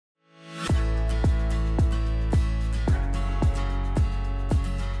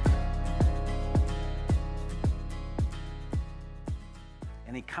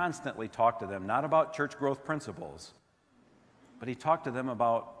constantly talked to them, not about church growth principles, but he talked to them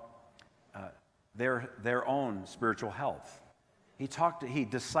about their own spiritual health. He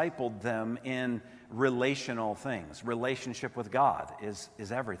discipled them in relational things. Relationship with God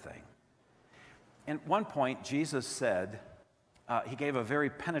is everything. At one point, Jesus said, he gave a very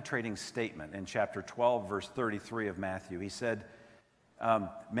penetrating statement in chapter 12, verse 33 of Matthew. He said,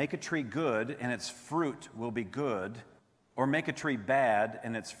 make a tree good and its fruit will be good, or make a tree bad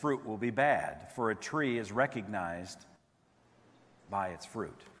and its fruit will be bad, for a tree is recognized by its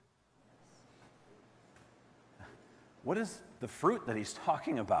fruit. What is the fruit that he's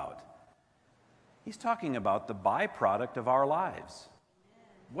talking about? He's talking about the byproduct of our lives.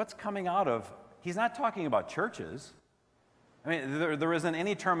 What's coming out of, he's not talking about churches. I mean, there isn't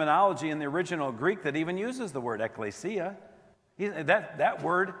any terminology in the original Greek that even uses the word ecclesia. That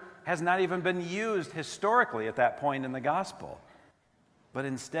word has not even been used historically at that point in the gospel. But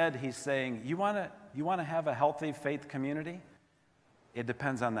instead, he's saying, you want to have a healthy faith community? It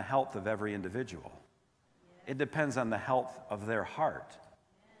depends on the health of every individual. It depends on the health of their heart.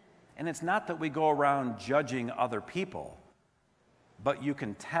 And it's not that we go around judging other people, but you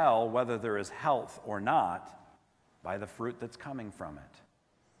can tell whether there is health or not by the fruit that's coming from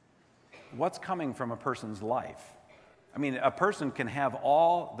it. What's coming from a person's life? I mean, a person can have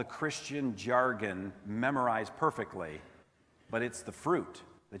all the Christian jargon memorized perfectly, but it's the fruit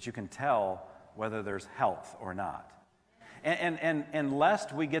that you can tell whether there's health or not. And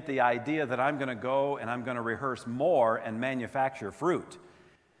lest we get the idea that I'm going to go and I'm going to rehearse more and manufacture fruit,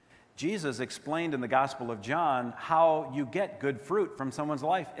 Jesus explained in the Gospel of John how you get good fruit from someone's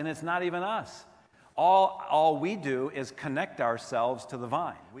life, and it's not even us. All we do is connect ourselves to the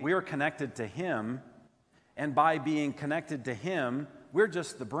vine. We are connected to Him, and by being connected to Him, we're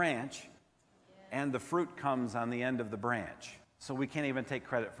just the branch, and the fruit comes on the end of the branch. So we can't even take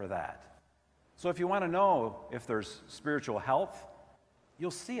credit for that. So if you want to know if there's spiritual health,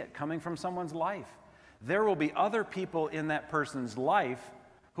 you'll see it coming from someone's life. There will be other people in that person's life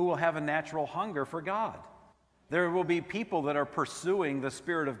who will have a natural hunger for God. There will be people that are pursuing the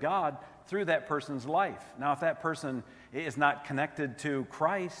Spirit of God through that person's life. Now, if that person is not connected to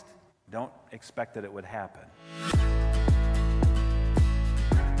Christ, don't expect that it would happen.